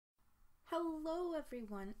Hello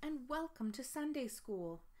everyone and welcome to Sunday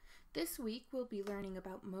School. This week we'll be learning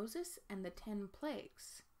about Moses and the 10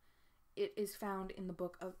 Plagues. It is found in the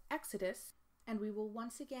book of Exodus, and we will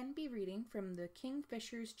once again be reading from the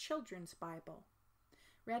Kingfisher's Children's Bible.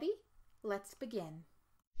 Ready? Let's begin.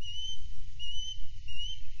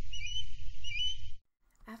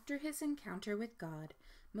 After his encounter with God,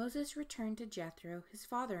 Moses returned to Jethro, his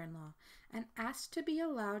father-in-law, and asked to be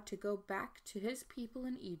allowed to go back to his people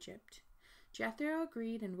in Egypt. Jethro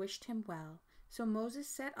agreed and wished him well, so Moses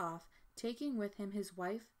set off, taking with him his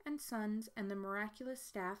wife and sons and the miraculous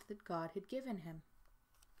staff that God had given him.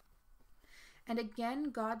 And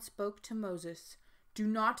again God spoke to Moses. "Do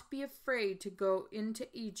not be afraid to go into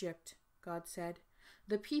Egypt," God said.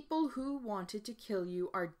 "The people who wanted to kill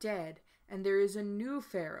you are dead, and there is a new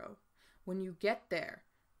Pharaoh. When you get there,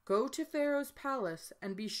 go to Pharaoh's palace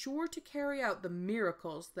and be sure to carry out the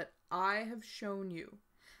miracles that I have shown you.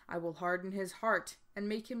 I will harden his heart and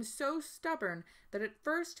make him so stubborn that at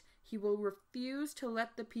first he will refuse to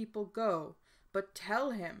let the people go, but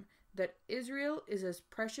tell him that Israel is as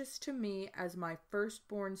precious to me as my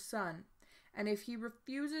firstborn son, and if he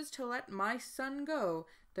refuses to let my son go,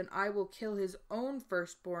 then I will kill his own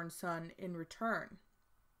firstborn son in return."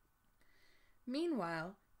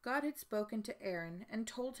 Meanwhile, God had spoken to Aaron and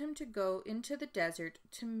told him to go into the desert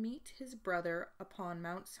to meet his brother upon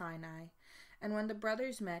Mount Sinai. And when the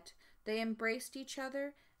brothers met, they embraced each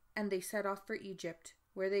other, and they set off for Egypt,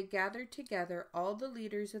 where they gathered together all the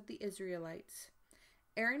leaders of the Israelites.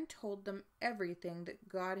 Aaron told them everything that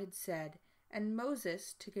God had said, and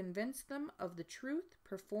Moses, to convince them of the truth,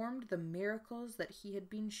 performed the miracles that he had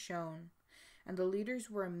been shown. And the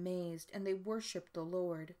leaders were amazed, and they worshipped the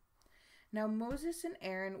Lord. Now Moses and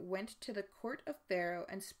Aaron went to the court of Pharaoh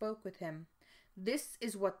and spoke with him. "This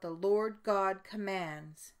is what the Lord God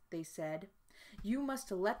commands," they said. "You must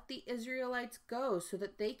let the Israelites go so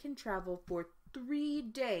that they can travel for 3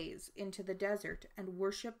 days into the desert and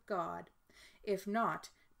worship God. If not,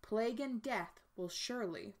 plague and death will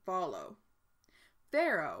surely follow."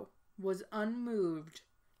 Pharaoh was unmoved.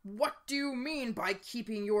 "What do you mean by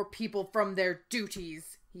keeping your people from their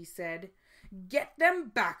duties?" he said. "Get them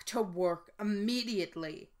back to work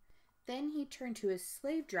immediately." Then he turned to his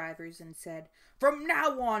slave drivers and said, "From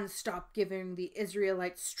now on, stop giving the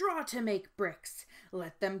Israelites straw to make bricks.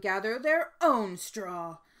 Let them gather their own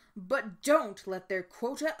straw. But don't let their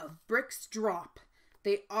quota of bricks drop.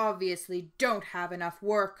 They obviously don't have enough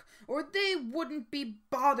work, or they wouldn't be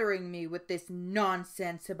bothering me with this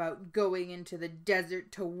nonsense about going into the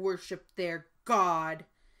desert to worship their God.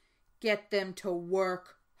 Get them to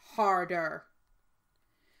work harder."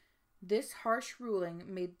 This harsh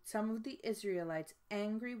ruling made some of the Israelites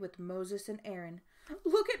angry with Moses and Aaron.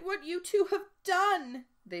 "Look at what you two have done,"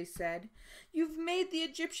 they said. "You've made the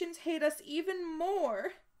Egyptians hate us even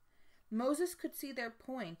more." Moses could see their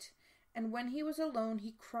point, and when he was alone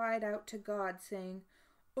he cried out to God, saying,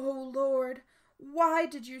 "O Lord, why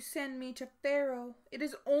did you send me to Pharaoh? It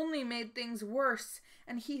has only made things worse,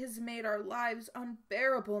 and he has made our lives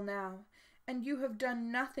unbearable now, and you have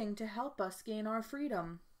done nothing to help us gain our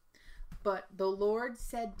freedom." But the Lord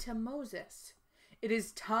said to Moses, "It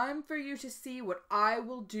is time for you to see what I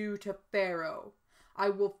will do to Pharaoh.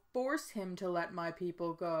 I will force him to let my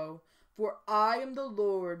people go, for I am the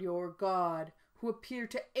Lord your God, who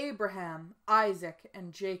appeared to Abraham, Isaac,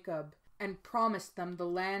 and Jacob, and promised them the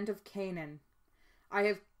land of Canaan. I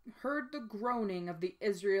have heard the groaning of the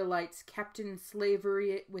Israelites kept in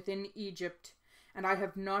slavery within Egypt, and I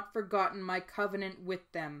have not forgotten my covenant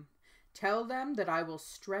with them. Tell them that I will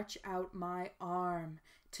stretch out my arm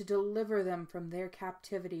to deliver them from their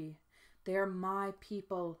captivity. They are my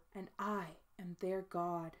people, and I am their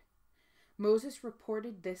God." Moses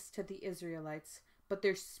reported this to the Israelites, but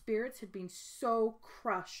their spirits had been so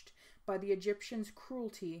crushed by the Egyptians'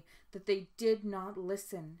 cruelty that they did not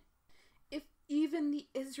listen. "If even the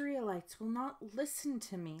Israelites will not listen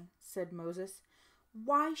to me," said Moses,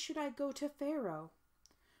 "why should I go to Pharaoh?"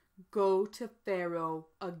 "Go to Pharaoh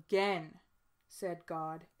again," said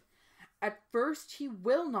God. "At first he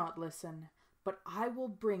will not listen, but I will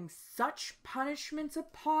bring such punishments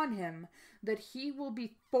upon him that he will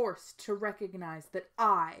be forced to recognize that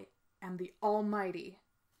I am the Almighty."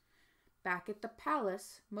 Back at the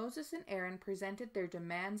palace, Moses and Aaron presented their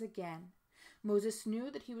demands again. Moses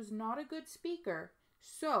knew that he was not a good speaker,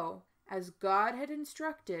 so, as God had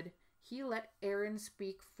instructed, he let Aaron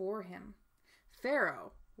speak for him.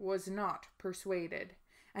 Pharaoh was not persuaded,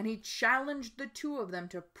 and he challenged the two of them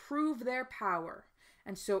to prove their power.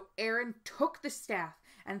 And so Aaron took the staff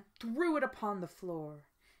and threw it upon the floor.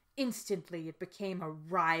 Instantly it became a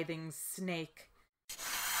writhing snake.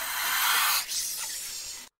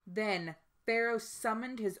 Then Pharaoh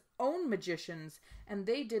summoned his own magicians, and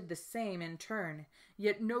they did the same in turn.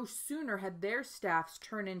 Yet no sooner had their staffs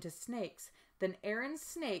turned into snakes than Aaron's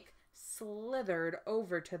snake slithered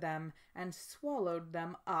over to them and swallowed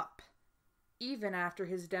them up. Even after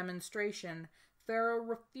his demonstration, Pharaoh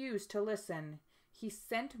refused to listen. He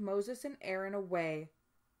sent Moses and Aaron away,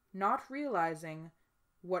 not realizing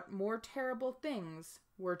what more terrible things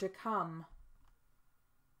were to come.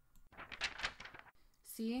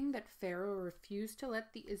 Seeing that Pharaoh refused to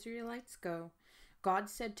let the Israelites go, God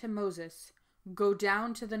said to Moses, "Go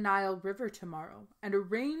down to the Nile River tomorrow and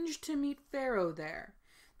arrange to meet Pharaoh there.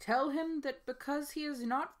 Tell him that because he has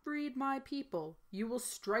not freed my people, you will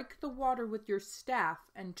strike the water with your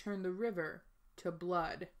staff and turn the river to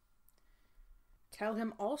blood. Tell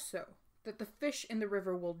him also that the fish in the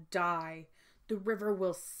river will die, the river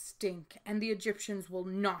will stink, and the Egyptians will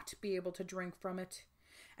not be able to drink from it.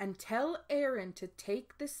 And tell Aaron to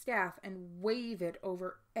take the staff and wave it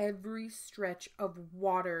over every stretch of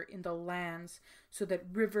water in the lands, so that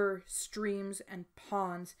river, streams, and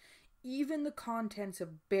ponds, even the contents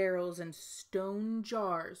of barrels and stone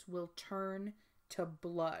jars, will turn to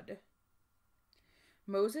blood."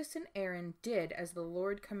 Moses and Aaron did as the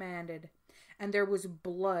Lord commanded, and there was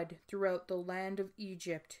blood throughout the land of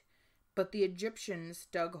Egypt. But the Egyptians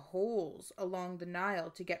dug holes along the Nile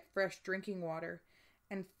to get fresh drinking water,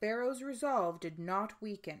 and Pharaoh's resolve did not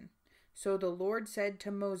weaken. So the Lord said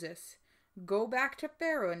to Moses, "Go back to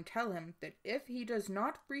Pharaoh and tell him that if he does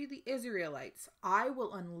not free the Israelites, I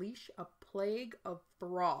will unleash a plague of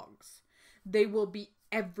frogs. They will be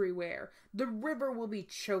everywhere. The river will be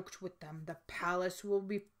choked with them. The palace will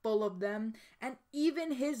be full of them, and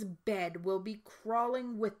even his bed will be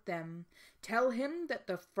crawling with them. Tell him that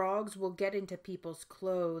the frogs will get into people's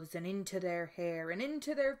clothes and into their hair and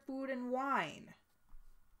into their food and wine."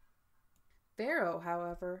 Pharaoh,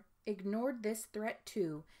 however, ignored this threat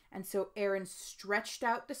too, and so Aaron stretched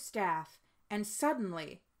out the staff, and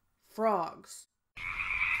suddenly, frogs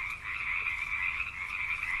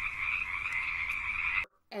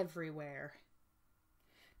everywhere.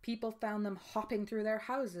 People found them hopping through their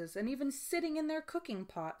houses and even sitting in their cooking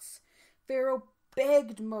pots. Pharaoh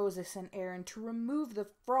begged Moses and Aaron to remove the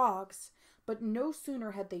frogs, but no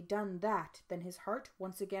sooner had they done that than his heart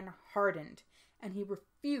once again hardened, and he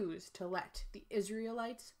refused to let the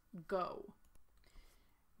Israelites go.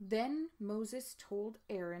 Then Moses told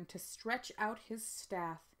Aaron to stretch out his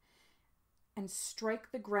staff and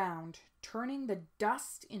strike the ground, turning the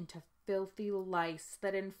dust into filthy lice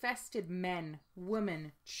that infested men,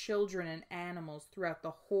 women, children, and animals throughout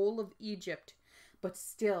the whole of Egypt. But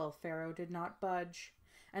still Pharaoh did not budge.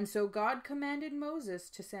 And so God commanded Moses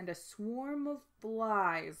to send a swarm of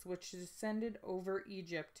flies which descended over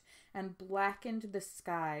Egypt and blackened the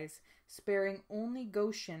skies, sparing only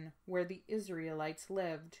Goshen, where the Israelites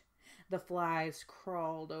lived. The flies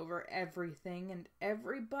crawled over everything and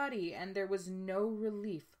everybody, and there was no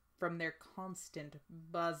relief from their constant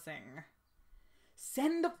buzzing.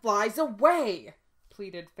 "Send the flies away,"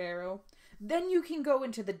 pleaded Pharaoh. "Then you can go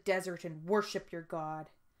into the desert and worship your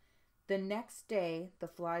God." The next day the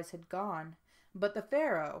flies had gone, but the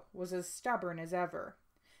Pharaoh was as stubborn as ever.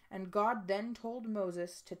 And God then told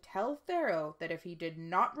Moses to tell Pharaoh that if he did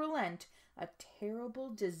not relent, a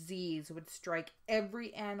terrible disease would strike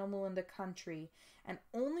every animal in the country, and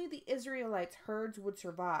only the Israelites' herds would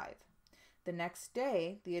survive. The next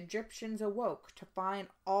day the Egyptians awoke to find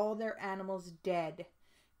all their animals dead.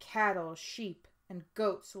 Cattle, sheep, and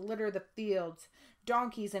goats litter the fields.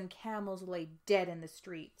 Donkeys and camels lay dead in the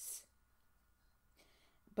streets.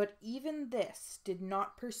 But even this did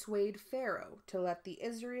not persuade Pharaoh to let the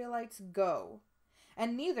Israelites go,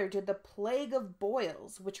 and neither did the plague of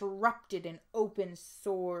boils, which erupted in open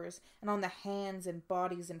sores and on the hands and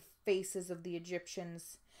bodies and faces of the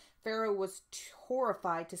Egyptians. Pharaoh was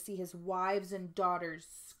horrified to see his wives and daughters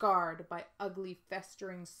scarred by ugly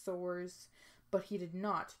festering sores, but he did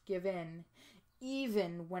not give in.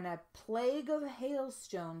 Even when a plague of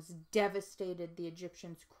hailstones devastated the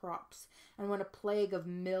Egyptians' crops, and when a plague of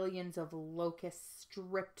millions of locusts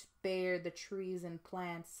stripped bare the trees and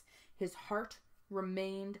plants, his heart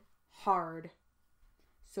remained hard.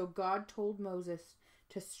 So God told Moses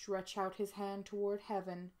to stretch out his hand toward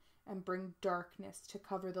heaven and bring darkness to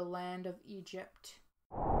cover the land of Egypt.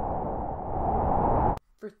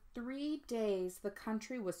 For 3 days the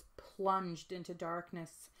country was plunged into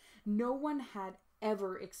darkness. No one had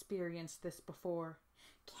ever experienced this before.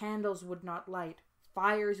 Candles would not light,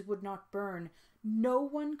 fires would not burn. No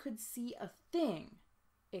one could see a thing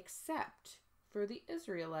except for the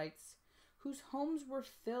Israelites, whose homes were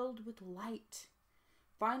filled with light.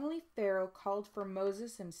 Finally, Pharaoh called for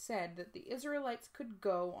Moses and said that the Israelites could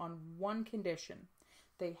go on one condition.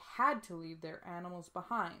 They had to leave their animals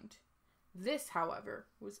behind. This, however,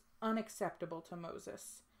 was unacceptable to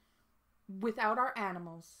Moses. "Without our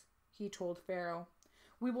animals," he told Pharaoh,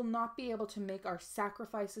 "we will not be able to make our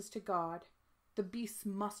sacrifices to God. The beasts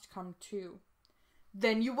must come too."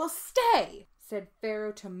 "Then you will stay," said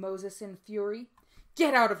Pharaoh to Moses in fury.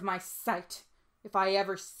 "Get out of my sight. If I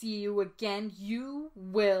ever see you again, you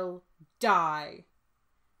will die."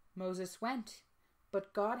 Moses went,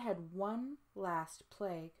 but God had one last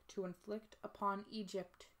plague to inflict upon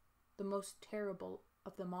Egypt, the most terrible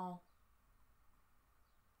of them all.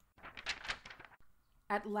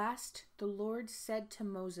 At last the Lord said to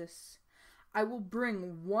Moses, "I will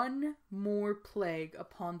bring one more plague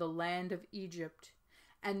upon the land of Egypt,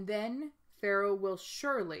 and then Pharaoh will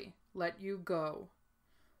surely let you go.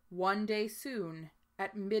 One day soon,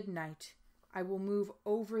 at midnight, I will move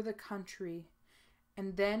over the country,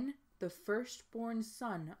 and then the firstborn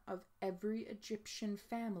son of every Egyptian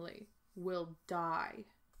family will die."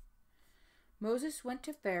 Moses went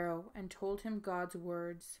to Pharaoh and told him God's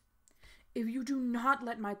words. "If you do not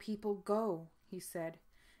let my people go," he said,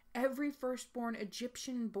 "every firstborn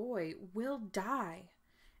Egyptian boy will die,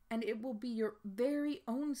 and it will be your very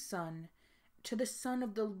own son, to the son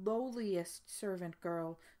of the lowliest servant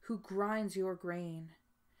girl who grinds your grain.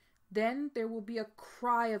 Then there will be a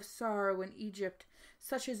cry of sorrow in Egypt,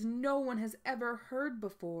 such as no one has ever heard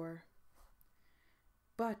before.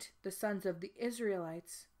 But the sons of the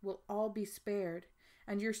Israelites will all be spared,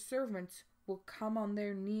 and your servants will come on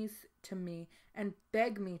their knees to me and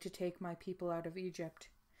beg me to take my people out of Egypt.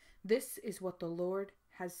 This is what the Lord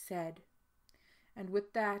has said." And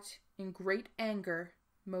with that, in great anger,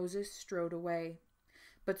 Moses strode away.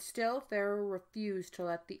 But still Pharaoh refused to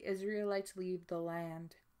let the Israelites leave the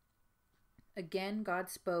land. Again God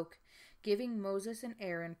spoke, giving Moses and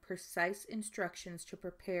Aaron precise instructions to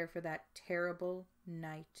prepare for that terrible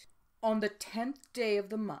night. "On the 10th day of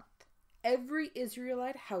the month, every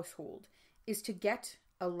Israelite household is to get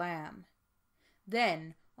a lamb.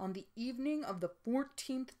 Then, on the evening of the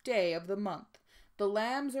 14th day of the month, the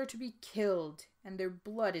lambs are to be killed, and their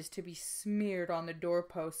blood is to be smeared on the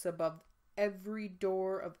doorposts above every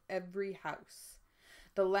door of every house.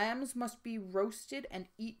 The lambs must be roasted and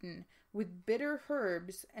eaten with bitter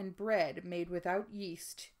herbs and bread made without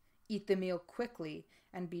yeast. Eat the meal quickly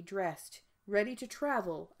and be dressed, ready to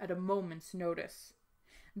travel at a moment's notice.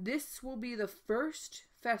 This will be the first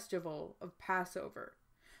festival of Passover,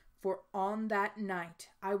 for on that night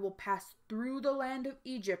I will pass through the land of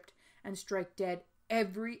Egypt and strike dead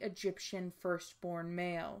every Egyptian firstborn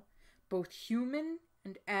male, both human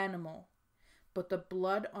and animal. But the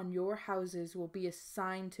blood on your houses will be a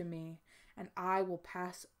sign to me, and I will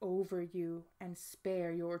pass over you and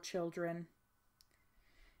spare your children.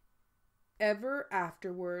 Ever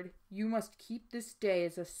afterward, you must keep this day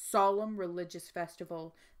as a solemn religious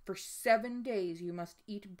festival. For 7 days you must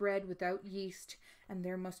eat bread without yeast, and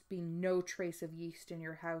there must be no trace of yeast in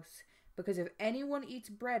your house. Because if anyone eats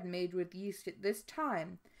bread made with yeast at this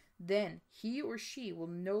time, then he or she will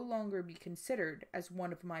no longer be considered as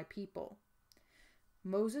one of my people."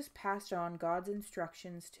 Moses passed on God's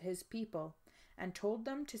instructions to his people and told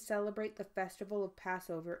them to celebrate the festival of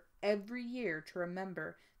Passover every year to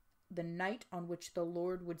remember the night on which the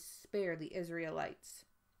Lord would spare the Israelites.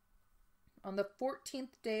 On the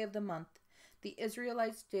 14th day of the month, the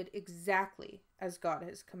Israelites did exactly as God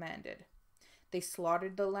has commanded. They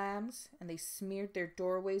slaughtered the lambs, and they smeared their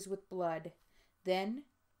doorways with blood. Then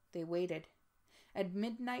they waited. And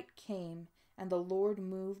midnight came, and the Lord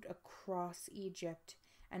moved across Egypt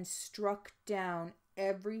and struck down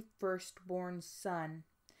every firstborn son.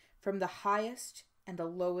 From the highest and the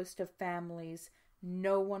lowest of families,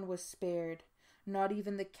 no one was spared, not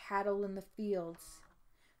even the cattle in the fields.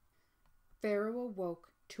 Pharaoh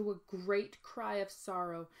awoke to a great cry of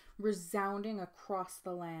sorrow resounding across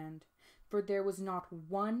the land, for there was not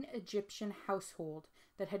one Egyptian household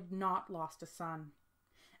that had not lost a son.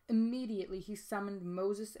 Immediately he summoned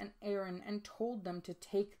Moses and Aaron and told them to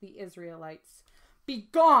take the Israelites.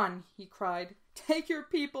 "Begone!" he cried. "Take your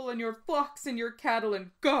people and your flocks and your cattle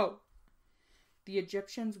and go!" The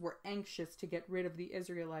Egyptians were anxious to get rid of the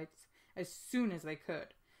Israelites as soon as they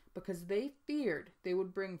could, because they feared they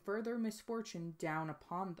would bring further misfortune down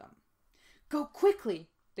upon them. "Go quickly,"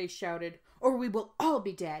 they shouted, "or we will all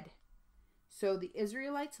be dead." So the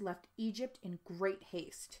Israelites left Egypt in great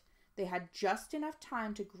haste. They had just enough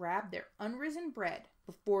time to grab their unrisen bread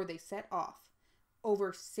before they set off,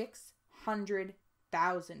 over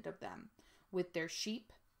 600,000 of them, with their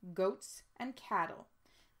sheep, goats, and cattle.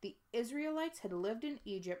 The Israelites had lived in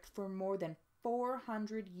Egypt for more than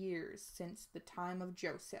 400 years since the time of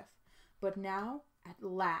Joseph, but now, at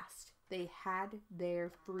last, they had their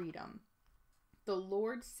freedom. The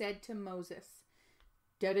Lord said to Moses,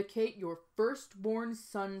 "Dedicate your firstborn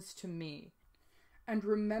sons to me, and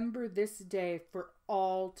remember this day for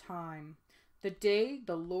all time, the day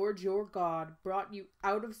the Lord your God brought you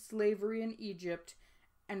out of slavery in Egypt.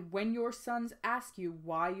 And when your sons ask you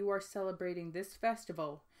why you are celebrating this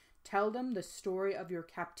festival, tell them the story of your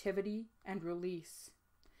captivity and release."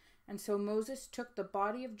 And so Moses took the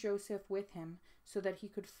body of Joseph with him so that he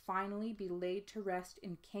could finally be laid to rest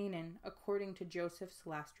in Canaan according to Joseph's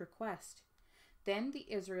last request. Then the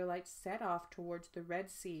Israelites set off towards the Red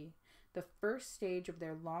Sea, the first stage of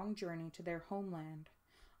their long journey to their homeland.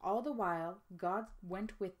 All the while, God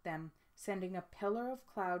went with them, sending a pillar of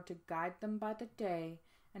cloud to guide them by the day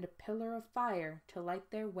and a pillar of fire to light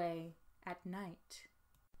their way at night.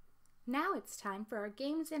 Now it's time for our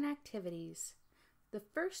games and activities. The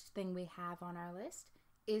first thing we have on our list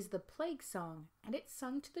is the plague song, and it's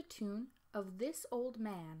sung to the tune of This Old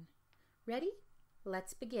Man. Ready?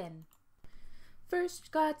 Let's begin.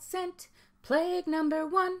 First God sent plague number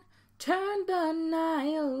 1, turned the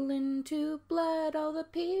Nile into blood. All the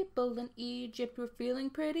people in Egypt were feeling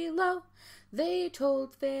pretty low. They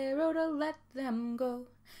told Pharaoh to let them go.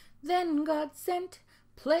 Then God sent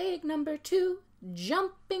plague number 2,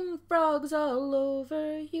 jumping frogs all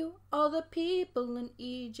over you. All the people in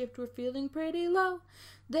Egypt were feeling pretty low.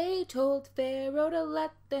 They told Pharaoh to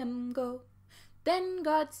let them go. Then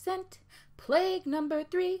God sent plague number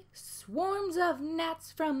 3, swarms of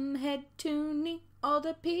gnats from head to knee. All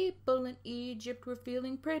the people in Egypt were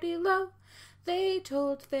feeling pretty low. They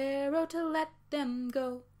told Pharaoh to let them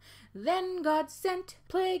go. Then God sent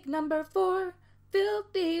plague number 4,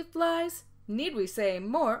 filthy flies. Need we say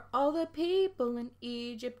more? All the people in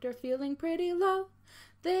Egypt are feeling pretty low.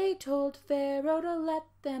 They told Pharaoh to let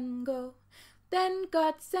them go. Then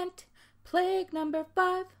God sent plague number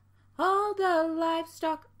 5, all the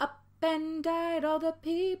livestock up and died. All the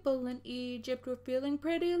people in Egypt were feeling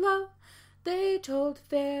pretty low. They told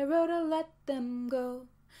Pharaoh to let them go.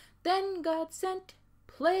 Then God sent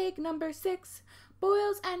plague number 6,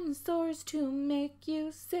 boils and sores to make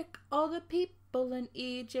you sick. All the people in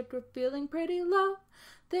Egypt were feeling pretty low.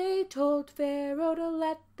 They told Pharaoh to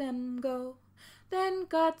let them go. Then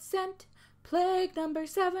God sent plague number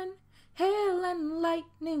 7, hail and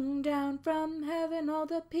lightning down from heaven. All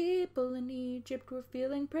the people in Egypt were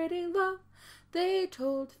feeling pretty low. They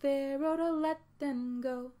told Pharaoh to let them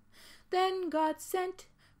go. Then God sent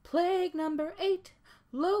plague number 8,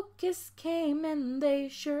 locusts came and they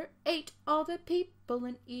sure ate. All the people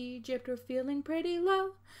in Egypt were feeling pretty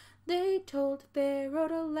low. They told Pharaoh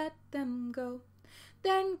to let them go.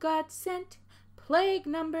 Then God sent plague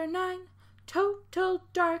number 9, total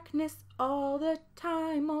darkness all the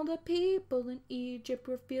time. All the people in Egypt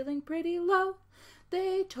were feeling pretty low.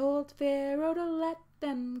 They told Pharaoh to let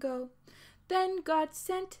them go. Then God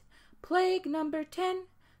sent plague number 10,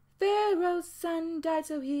 Pharaoh's son died,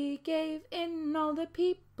 so he gave in. All the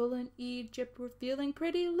people in Egypt were feeling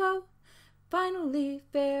pretty low. Finally,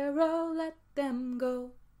 Pharaoh let them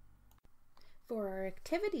go. For our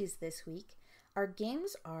activities this week, our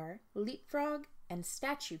games are leapfrog and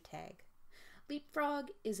statue tag. Leapfrog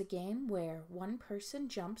is a game where one person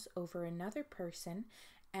jumps over another person,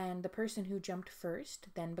 and the person who jumped first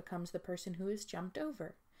then becomes the person who is jumped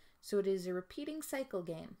over. So it is a repeating cycle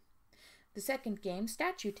game. The second game,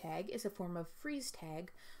 statue tag, is a form of freeze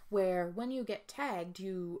tag, where when you get tagged,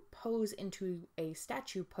 you pose into a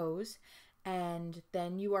statue pose, and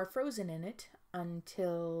then you are frozen in it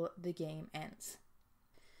until the game ends.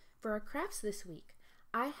 For our crafts this week,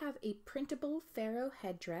 I have a printable pharaoh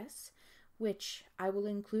headdress, which I will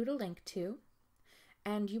include a link to,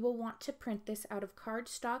 and you will want to print this out of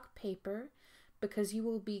cardstock paper because you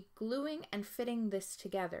will be gluing and fitting this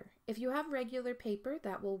together. If you have regular paper,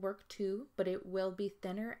 that will work too, but it will be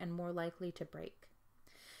thinner and more likely to break.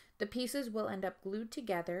 The pieces will end up glued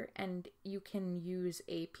together, and you can use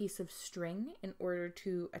a piece of string in order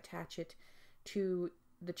to attach it to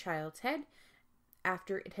the child's head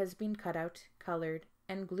after it has been cut out, colored,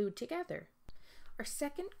 and glued together. Our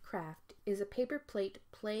second craft is a paper plate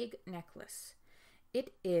plague necklace.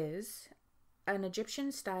 It is an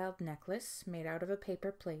Egyptian-styled necklace made out of a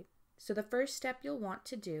paper plate. So the first step you'll want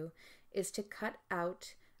to do is to cut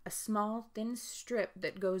out a small thin strip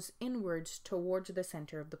that goes inwards towards the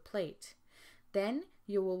center of the plate. Then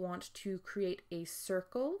you will want to create a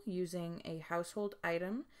circle using a household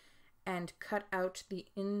item and cut out the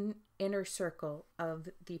inner circle of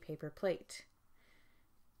the paper plate.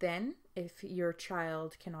 Then, if your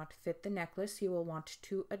child cannot fit the necklace, you will want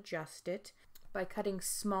to adjust it by cutting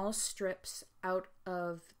small strips out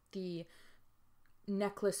of the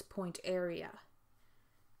necklace point area.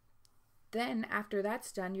 Then, after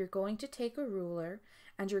that's done, you're going to take a ruler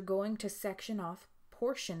and you're going to section off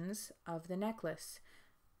portions of the necklace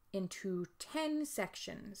into 10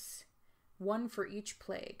 sections, one for each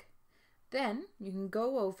plague. Then you can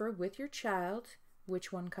go over with your child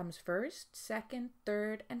which one comes first, second,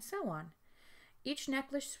 third, and so on. Each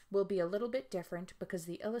necklace will be a little bit different because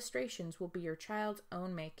the illustrations will be your child's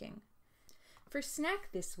own making. For snack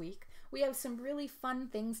this week, we have some really fun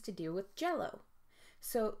things to do with Jell-O.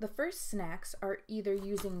 So the first snacks are either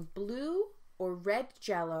using blue or red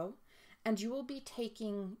Jell-O, and you will be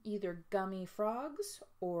taking either gummy frogs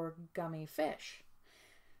or gummy fish.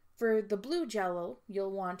 For the blue Jell-O,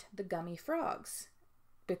 you'll want the gummy frogs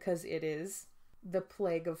because it is the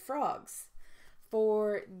plague of frogs.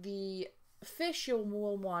 For the fish, you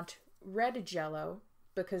will want red Jell-O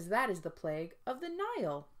because that is the plague of the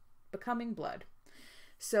Nile, becoming blood.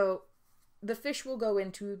 So the fish will go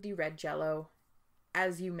into the red Jell-O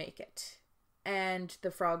as you make it, and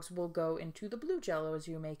the frogs will go into the blue Jell-O as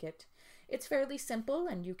you make it. It's fairly simple,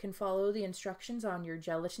 and you can follow the instructions on your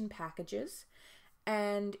gelatin packages.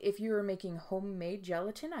 And if you are making homemade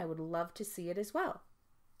gelatin, I would love to see it as well.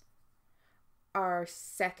 Our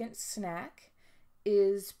second snack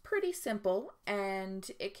is pretty simple, and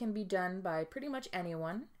it can be done by pretty much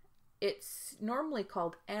anyone. It's normally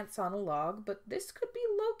called ants on a log, but this could be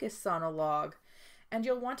locusts on a log. And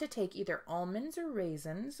you'll want to take either almonds or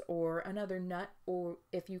raisins or another nut, or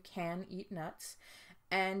if you can eat nuts,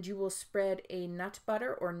 and you will spread a nut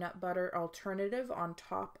butter or nut butter alternative on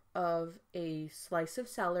top of a slice of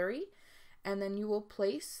celery, and then you will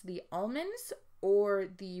place the almonds or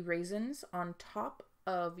the raisins on top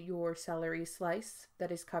of your celery slice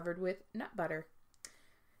that is covered with nut butter.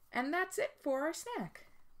 And that's it for our snack.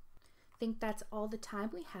 I think that's all the time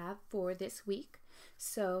we have for this week.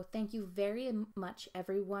 So thank you very much,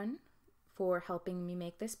 everyone, for helping me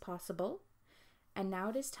make this possible. And now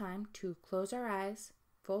it is time to close our eyes,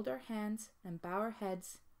 fold our hands, and bow our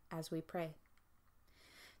heads as we pray.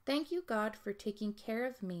 Thank you, God, for taking care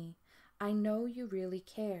of me. I know you really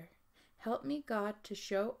care. Help me, God, to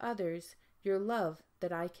show others your love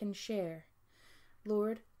that I can share.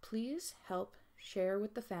 Lord, please help share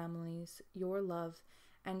with the families your love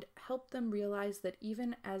and help them realize that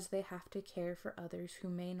even as they have to care for others who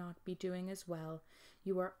may not be doing as well,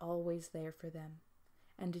 you are always there for them.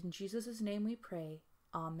 And in Jesus' name we pray,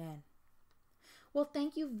 Amen. Well,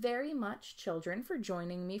 thank you very much, children, for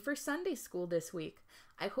joining me for Sunday school this week.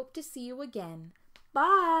 I hope to see you again.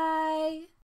 Bye!